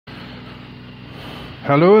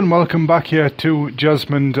Hello and welcome back here to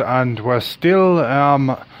Jesmond, and we're still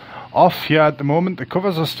off here at the moment. The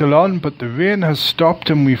covers are still on, but the rain has stopped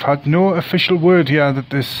and we've had no official word here that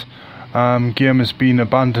this game has been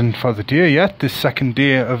abandoned for the day yet. This second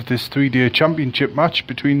day of this 3-day championship match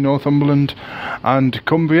between Northumberland and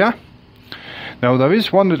Cumbria. Now there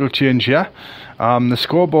is one little change here. The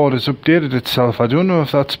scoreboard has updated itself. I don't know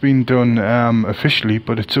if that's been done officially,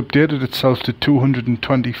 but it's updated itself to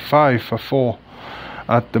 225 for 4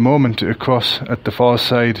 at the moment across at the far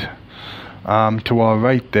side to our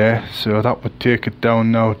right there. So that would take it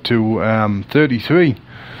down now to 33.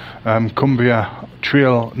 Cumbria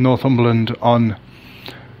trail Northumberland on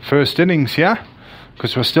first innings, yeah?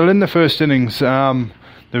 Because we're still in the first innings. The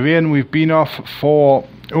rain, we've been off for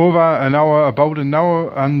over an hour, about an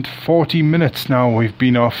hour and 40 minutes now we've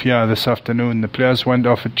been off here this afternoon. The players went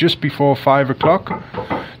off at just before 5 o'clock,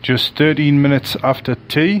 just 13 minutes after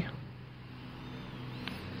tea.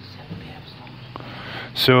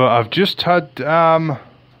 So I've just had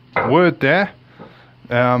word there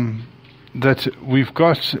that we've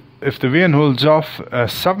got, if the rain holds off, a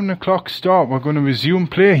 7 o'clock start. We're going to resume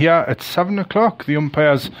play here at 7 o'clock. The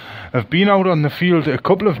umpires have been out on the field a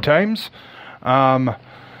couple of times.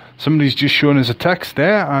 Somebody's just shown us a text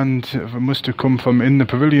there, and it must have come from in the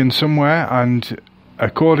pavilion somewhere, and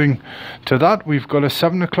according to that we've got a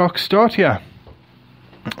 7 o'clock start here.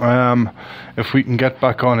 If we can get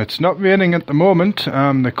back on. It's not raining at the moment.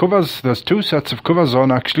 The covers, there's 2 sets of covers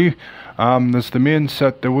on actually. There's the main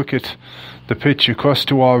set, the wicket, the pitch across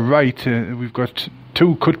to our right. We've got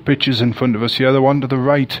 2 cut pitches in front of us here. The one to the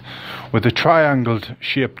right with the triangled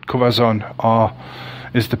shaped covers on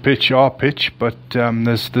is the pitch, our pitch, but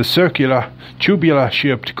there's the circular, tubular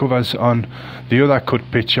shaped covers on the other cut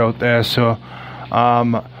pitch out there. So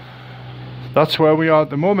that's where we are at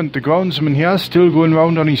the moment. The groundsman here is still going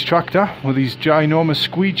round on his tractor with his ginormous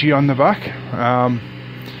squeegee on the back.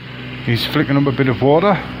 He's flicking up a bit of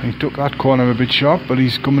water. He took that corner a bit sharp, but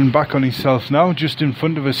he's coming back on himself now, just in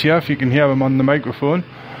front of us here, if you can hear him on the microphone.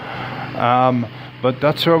 But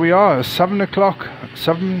that's where we are, 7 o'clock,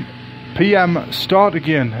 7 p.m. start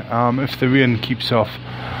again, if the rain keeps off.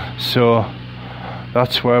 So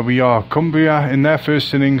that's where we are. Cumbria in their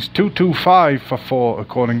first innings, 225 for 4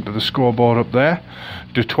 according to the scoreboard up there.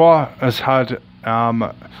 Dutoit has had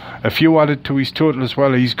a few added to his total as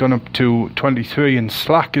well. He's gone up to 23, and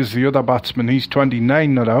Slack is the other batsman. He's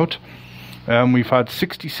 29 not out. We've had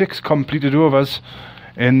 66 completed overs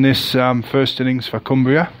in this first innings for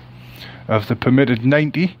Cumbria of the permitted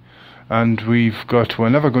 90, and we're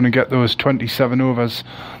never going to get those 27 overs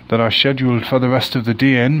that are scheduled for the rest of the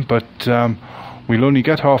day in, but we'll only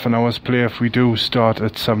get half an hour's play if we do start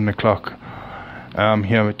at 7 o'clock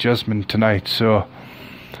here at Jesmond tonight. So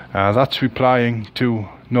that's replying to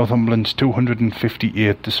Northumberland's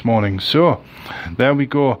 258 this morning. So there we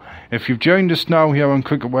go. If you've joined us now here on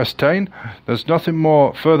Cricket West Tyne, there's nothing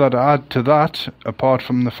more further to add to that, apart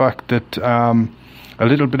from the fact that a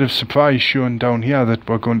little bit of surprise shown down here that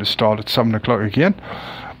we're going to start at 7 o'clock again.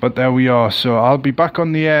 But there we are. So I'll be back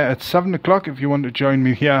on the air at 7 o'clock if you want to join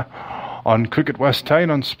me here on Cricket West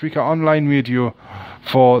Tyne on Spreaker Online Radio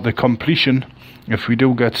for the completion, if we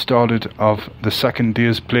do get started, of the second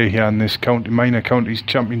day's play here in this Minor Counties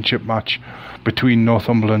Championship match between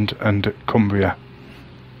Northumberland and Cumbria.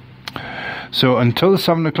 So until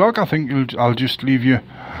 7 o'clock, I think I'll just leave you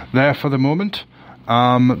there for the moment.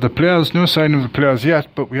 The players, no sign of the players yet,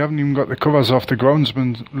 but we haven't even got the covers off the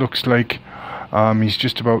groundsman. Looks like he's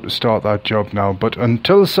just about to start that job now. But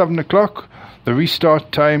until 7 o'clock, the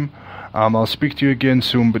restart time, I'll speak to you again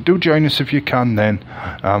soon, but do join us if you can then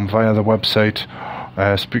via the website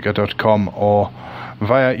Spreaker.com, or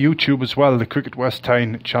via YouTube as well, the Cricket West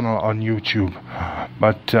Tyne channel on YouTube.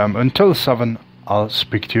 But until 7, I'll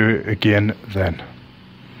speak to you again then.